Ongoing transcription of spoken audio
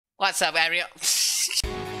What's up, Ariel?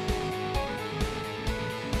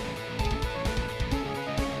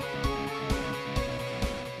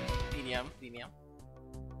 DDM.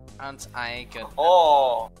 Aren't I good?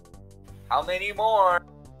 Oh, how many more?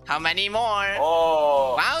 How many more?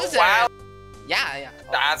 Oh, Wowzer! wow. Yeah.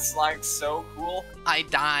 That's like so cool. I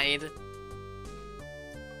died.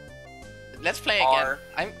 Let's play again.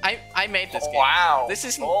 I made this game. Wow. This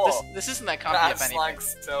isn't this isn't a copy That's of anything. like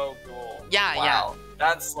so cool. Yeah, wow.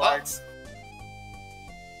 That's like.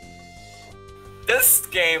 This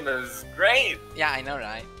game is great. Yeah, I know,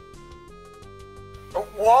 right?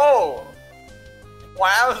 Whoa!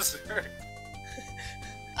 Wowzer!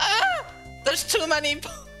 Ah! There's too many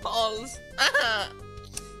balls. Ah!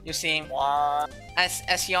 You see, Wow.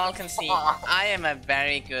 as y'all can see, I am a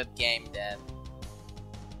very good game dev.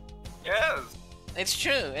 Yes. It's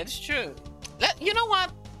true. It's true. You know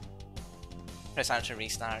what? Press out to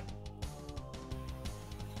restart.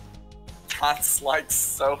 That's like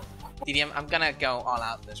so. DDM, I'm gonna go all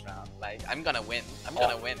out this round. Like, I'm gonna win. I'm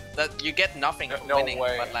gonna win. You get nothing for No winning,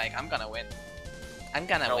 way. but like, I'm gonna win. I'm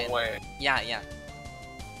gonna win. No way. Yeah.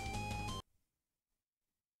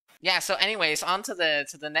 Yeah. So, anyways, on to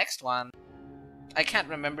the next one. I can't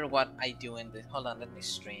remember what I do in this. Hold on, let me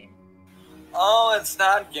stream. Oh, it's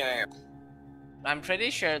that game. I'm pretty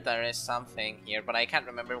sure there is something here, but I can't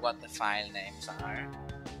remember what the file names are.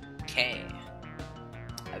 Okay.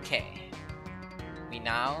 We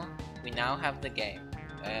now have the game.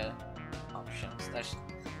 Options. There's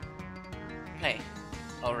play.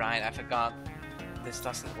 All right, I forgot. This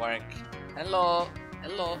doesn't work. Hello.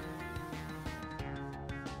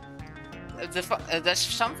 There's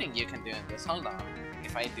something you can do in this. Hold on.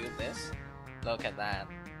 If I do this, look at that.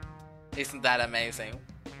 Isn't that amazing?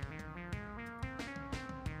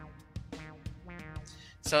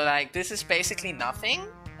 So like, this is basically nothing.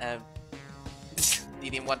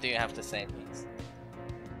 DDM, what do you have to say, please?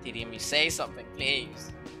 DDM, you say something,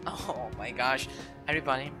 please. Oh my gosh,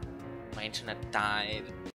 everybody, my internet died.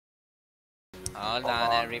 Hold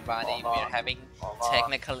on, everybody, we're having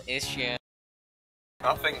technical issues.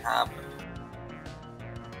 Nothing happened.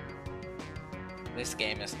 This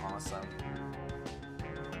game is awesome.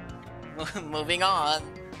 Moving on.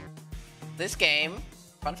 This game,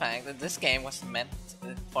 fun fact, that this game was meant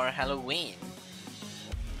for Halloween.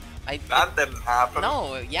 That didn't happen.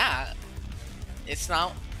 No, yeah. It's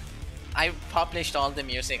now. I published all the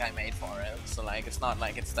music I made for it, so like it's not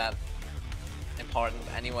like it's that important,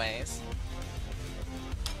 anyways.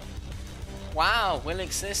 Wow, will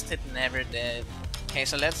exist, it never did. Okay,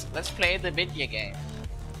 so let's play the video game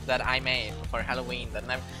that I made for Halloween. That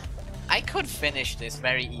never. I could finish this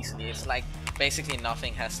very easily. It's like basically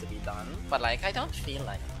nothing has to be done, but like I don't feel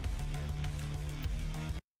like it.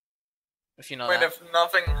 If you know Wait, that. if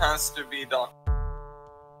nothing has to be done.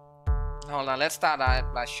 Hold on, let's start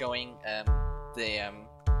out by showing the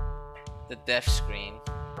dev screen.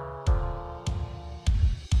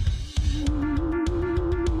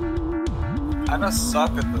 I just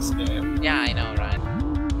suck at this game. Yeah, I know, right?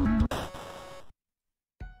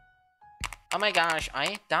 Oh my gosh,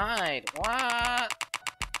 I died. What?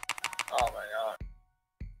 Oh my god.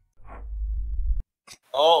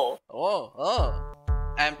 Oh.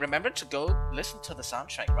 And remember to go listen to the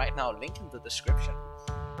soundtrack right now. Link in the description.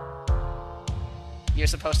 You're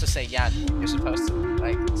supposed to say yeah. You're supposed to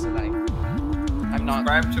like. So like, I'm not.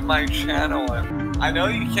 Subscribe to my channel. And I know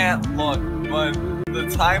you can't look, but the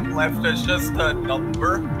time left is just a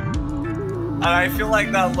number, and I feel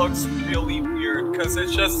like that looks really weird because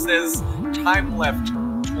it just says time left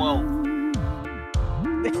 12.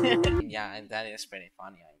 Yeah, and that is pretty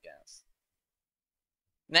funny, I guess.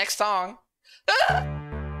 Next song.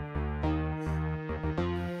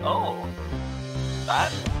 Oh,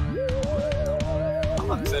 that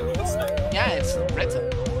looks interesting. Yeah, it's written.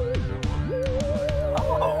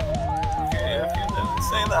 Oh, okay, if you didn't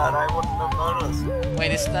say that, I wouldn't have noticed.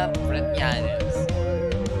 Wait, is that written? Yeah, it is.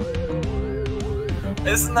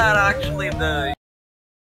 Isn't that actually the...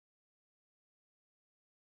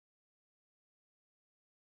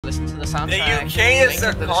 Listen to the soundtrack. The UK is a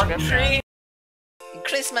Link in the country? description.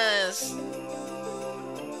 Christmas!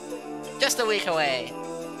 Just a week away.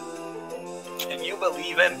 Can you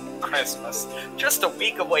believe in Christmas? Just a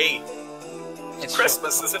week away. It's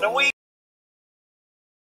Christmas is in a week.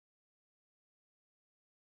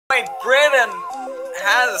 Wait, Britain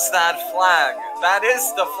has that flag. That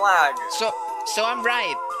is the flag. So I'm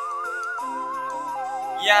right.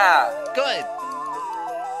 Yeah, Good.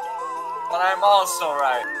 but I'm also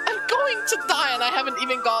right. I'm going to die and I haven't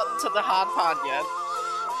even gotten to the hard part yet.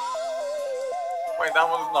 Wait, that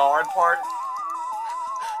was the hard part?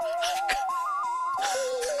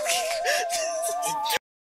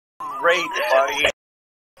 Great, buddy.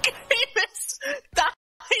 It's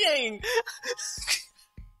dying.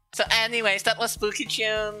 So anyways, that was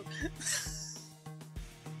SpookyTune.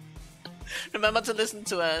 Remember to listen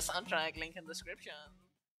to a soundtrack, link in description.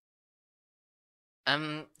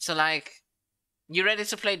 So like, you ready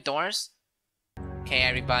to play Doors? Okay,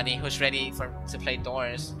 everybody, who's ready to play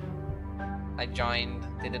Doors? I joined.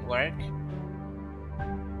 Did it work?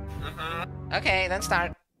 Okay, then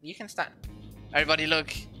start. You can start. Everybody,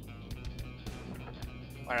 look.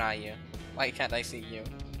 Where are you? Why can't I see you?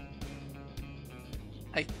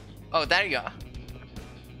 Oh, there you are.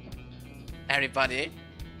 Everybody.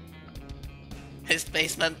 It's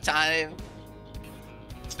basement time.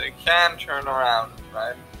 So you can turn around,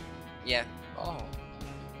 right? Yeah. Oh.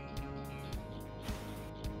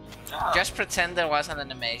 Ah. Just pretend there was an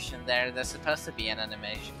animation there. There's supposed to be an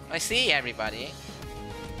animation. I see everybody.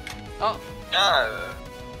 Oh. Yeah.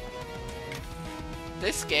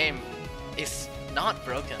 This game is not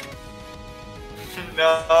broken.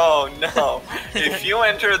 No, no. If you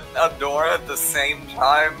enter a door at the same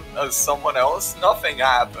time as someone else, nothing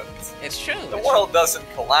happens. It's true. The world doesn't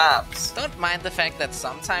collapse. Don't mind the fact that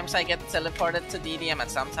sometimes I get teleported to DDM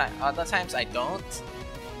and other times I don't.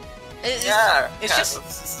 It's just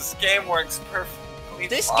this game works perfectly.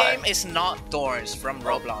 This fine. game is not Doors from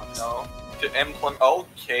Roblox. No. To implement.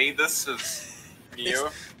 Okay, this is new.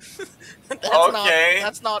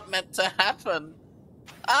 That's not meant to happen.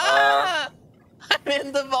 Ah! I'm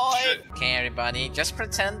in the void! Okay, everybody, just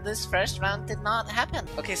pretend this first round did not happen.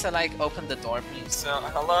 Okay, so like, open the door, please. So,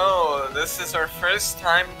 hello, this is our first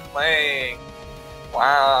time playing.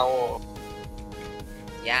 Wow.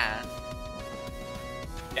 Yeah.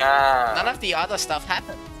 Yeah. None of the other stuff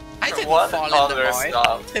happened. I didn't what fall in the void.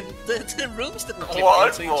 Stuff? The rooms didn't clip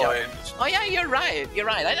What into each other. void? Oh yeah, you're right. You're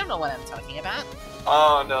right. I don't know what I'm talking about.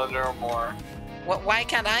 Oh no, there are more. Why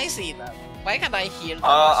can't I see them? Why can't I hear them?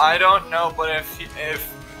 I don't know, but if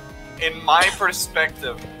in my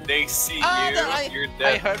perspective they see you're dead.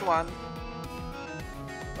 I heard one.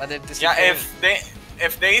 But it disappeared. Yeah,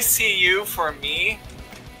 if they see you for me,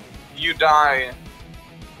 you die.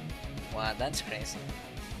 Wow, that's crazy.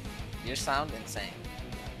 You sound insane.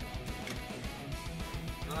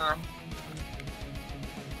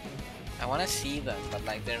 I want to see them, but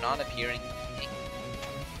like they're not appearing to me.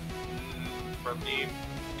 For me,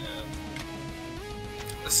 yeah.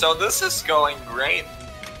 So this is going great.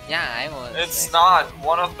 Yeah, I was. It's not.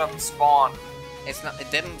 One of them spawned. It's not. It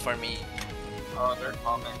didn't for me. Oh, they're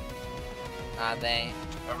coming. Are they?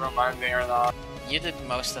 Never mind, they are not. You did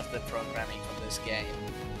most of the programming for this game.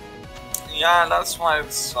 Yeah, that's why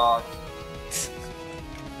it sucks.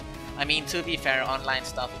 I mean, to be fair, online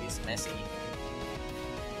stuff is messy.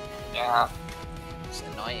 Yeah. It's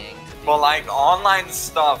annoying. But like online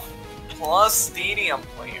stuff plus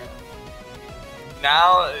DDMPlayer.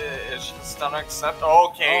 Now it's just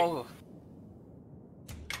unacceptable. Okay. Oh.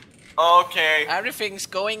 Okay. Everything's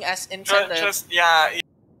going as intended. Just yeah.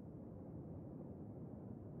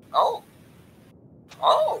 Oh.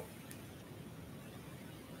 Oh.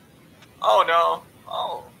 Oh no.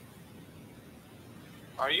 Oh.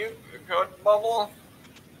 Are you good, Bubble?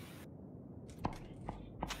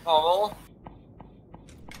 Bubble?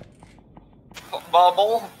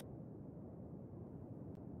 Bubble?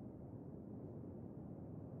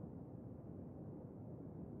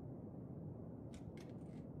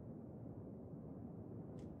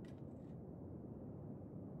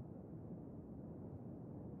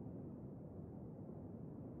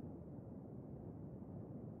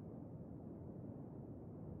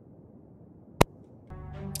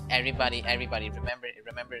 Everybody,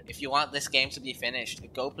 remember, if you want this game to be finished,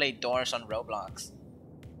 go play Doors on Roblox.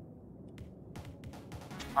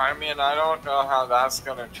 I mean, I don't know how that's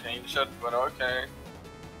gonna change it, but okay.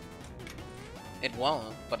 It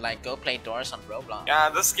won't, but like, go play Doors on Roblox. Yeah,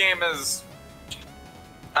 this game is,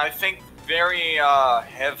 I think, very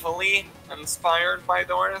heavily inspired by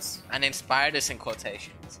Doors. And inspired is in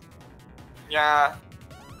quotations. Yeah,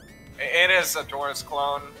 it is a Doors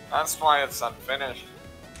clone. That's why it's unfinished.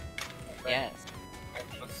 Yes.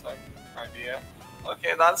 Interesting idea.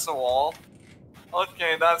 Okay, that's a wall.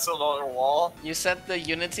 Okay, that's another wall. You said the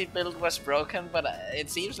Unity build was broken, but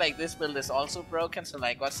it seems like this build is also broken, so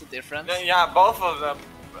like, what's the difference? Yeah, both of them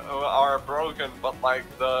are broken, but like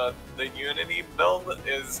the Unity build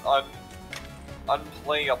is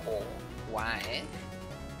unplayable. Why?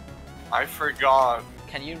 I forgot.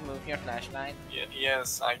 Can you move your flashlight?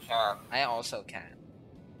 Yes, I can. I also can.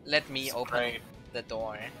 Let me open the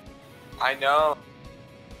door. I know.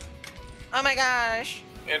 Oh my gosh!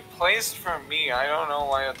 It plays for me. I don't know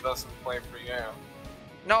why it doesn't play for you.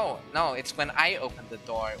 No, no, it's when I open the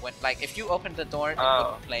door. When, like, if you open the door, it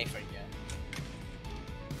wouldn't play for you.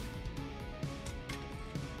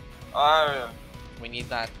 We need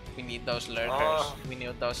that. We need those lurkers. We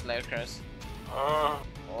need those lurkers. Oh,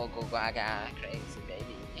 go gaga, crazy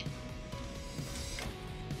baby.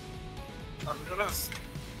 I'm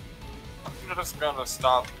just gonna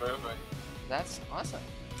stop moving. That's awesome.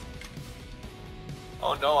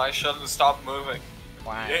 Oh no, I shouldn't stop moving.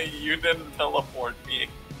 Why? Yeah, you didn't teleport me.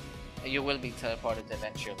 You will be teleported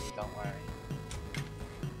eventually, don't worry.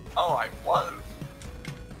 Oh, I was.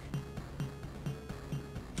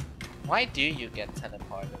 Why do you get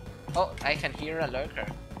teleported? Oh, I can hear a lurker.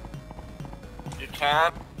 You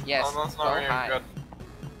can? Yes, oh, that's not go very high. good.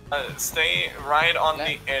 Stay right on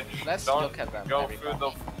the edge. Let's don't look at them, go everybody.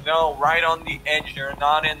 through the. No, right on the edge. You're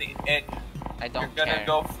not in the edge. I don't You're gonna care.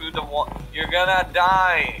 go through the wall. You're gonna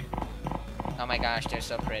die. Oh my gosh, they're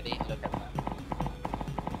so pretty. Look at them.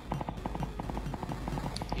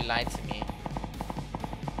 You lied to me.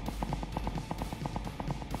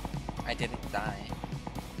 I didn't die.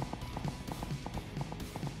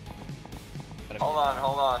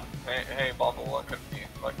 Hold on. Hey, Bubble, look at me.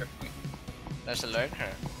 There's a lurker.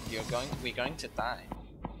 We're going to die.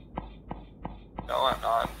 No, I'm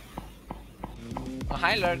not. Oh,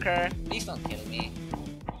 hi lurker. Please don't kill me.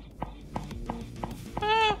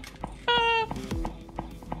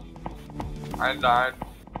 I died.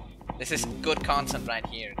 This is good content right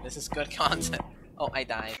here. This is good content. Oh, I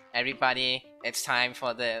died. Everybody, it's time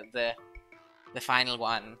for the final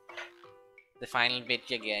one. The final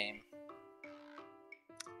video game.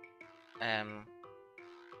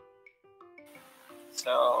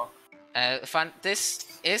 So fun.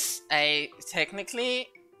 This is a technically,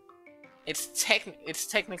 it's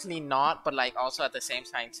technically not, but like also at the same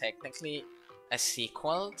time technically a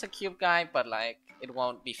sequel to Cube Guy, but like it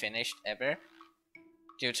won't be finished ever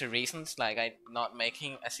due to reasons like I'm not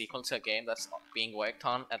making a sequel to a game that's being worked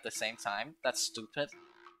on at the same time. That's stupid.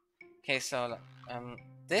 Okay, so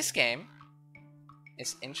this game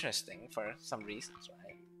is interesting for some reasons, right?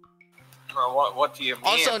 What do you mean?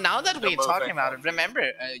 Also, now that we're talking about it,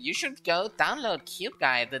 remember, you should go download Cube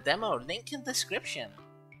Guy, the demo, link in description.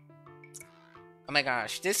 Oh my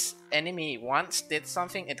gosh, this enemy once did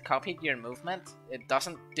something, it copied your movement. It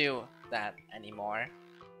doesn't do that anymore.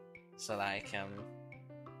 So like,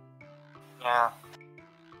 yeah.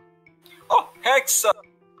 Oh, Hexa!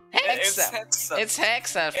 Hexa! It's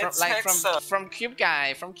Hexa from Hexa. from Cube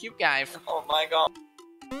Guy, Oh my god.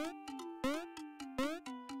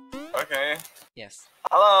 Okay. Yes.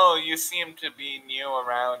 Hello, you seem to be new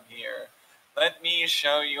around here. Let me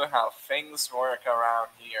show you how things work around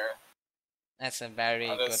here. That's a very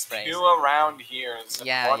good phrase. Two around here is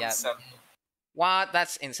yeah. sentence. What?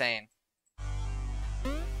 That's insane.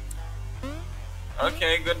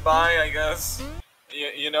 Okay, goodbye, I guess.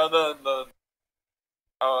 You know the...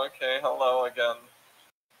 Oh, okay, hello again.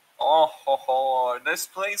 Oh ho ho, this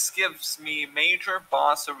place gives me major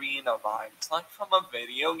boss arena vibes, like from a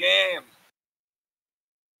video game.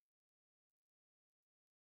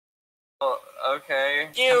 Oh, okay.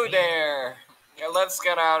 You there! Yeah, let's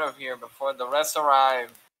get out of here before the rest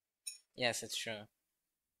arrive. Yes, it's true.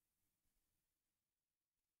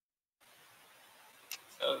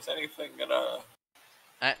 So is anything gonna...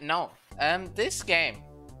 No. This game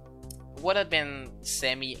would have been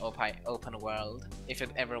semi-open world if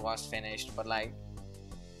it ever was finished, but like,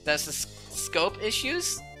 there's the scope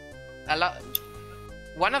issues.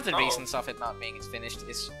 One of the reasons of it not being finished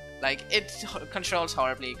is like it controls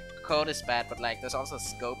horribly. Code is bad, but like there's also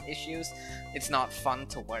scope issues. It's not fun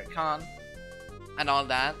to work on, and all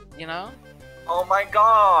that, you know. Oh my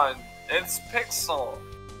god! It's Pixel.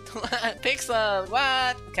 Pixel,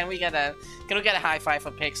 what? Can we get a high five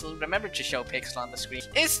for Pixel? Remember to show Pixel on the screen.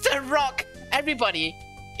 It's The Rock! Everybody,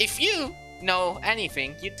 if you know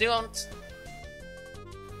anything, you don't...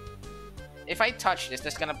 If I touch this,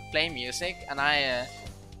 there's gonna play music, and I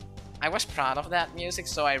was proud of that music,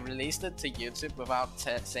 so I released it to YouTube without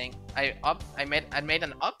saying... I made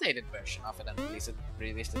an updated version of it and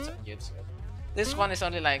released it to YouTube. This one is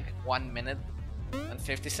only like 1 minute and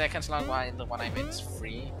 50 seconds long, while the one I made is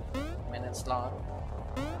 3 minutes long.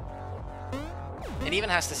 It even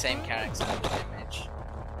has the same character image.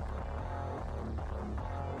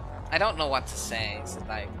 I don't know what to say. It's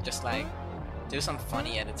like, just like, do some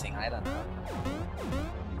funny editing, I don't know.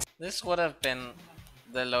 This would have been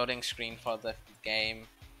the loading screen for the game.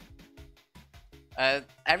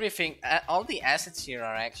 Everything, all the assets here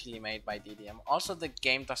are actually made by DDM. Also, the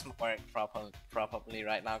game doesn't work properly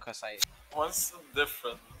right now because What's the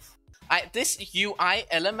difference? this UI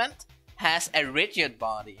element has a rigid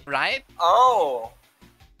body, right? Oh!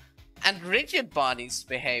 And rigid bodies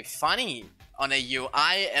behave funny on a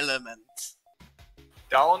UI element.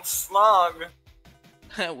 Don't slug.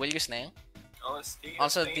 Will you snail? OST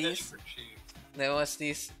Also is these- for cheese. There was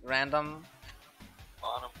these random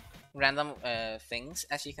Bottom. things,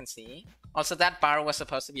 as you can see. Also, that bar was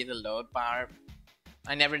supposed to be the load bar.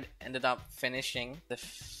 I never ended up finishing the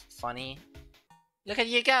funny. Look at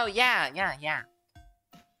you go! Yeah.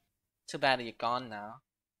 Too bad you're gone now.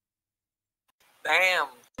 Damn.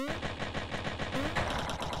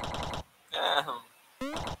 Damn.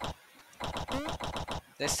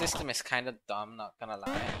 This system is kind of dumb, not gonna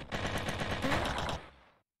lie.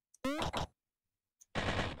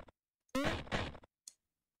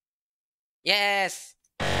 Yes!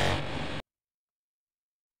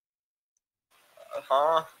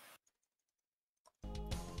 Huh?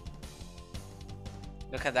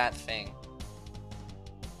 Look at that thing.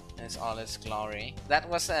 It's all its glory. That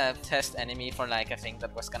was a test enemy for like a thing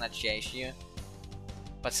that was gonna chase you.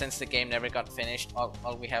 But since the game never got finished,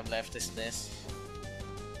 all we have left is this.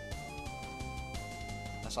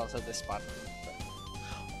 There's also this button.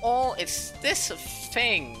 Oh, it's this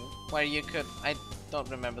thing where you could... I don't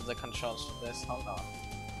remember the controls for this. Hold on.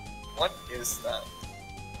 What is that?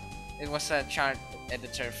 It was a chart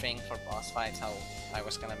editor thing for boss fights, how I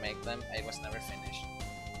was gonna make them. It was never finished.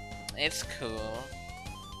 It's cool.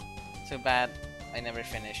 Too bad I never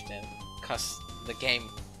finished it, cause the game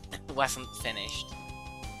wasn't finished.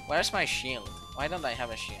 Where's my shield? Why don't I have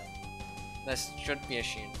a shield? There should be a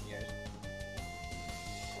shield here.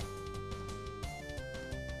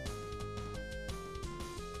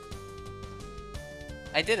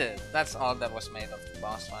 I did it. That's all that was made of the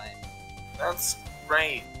boss fight. That's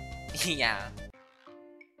great. Yeah.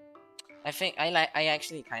 I think I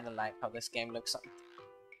actually kind of like how this game looks.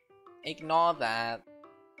 Ignore that.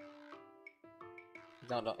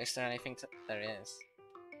 No, is there anything there is?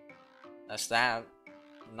 That's that.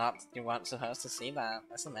 Not you weren't supposed to see that.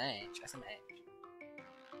 That's a mage.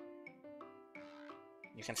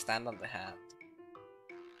 You can stand on the hand.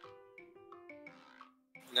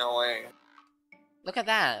 No way. Look at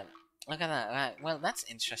that. Right. Well, that's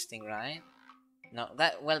interesting, right? No,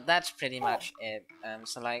 that's pretty much it.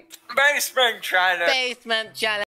 So like Basement challenge. basement challenge.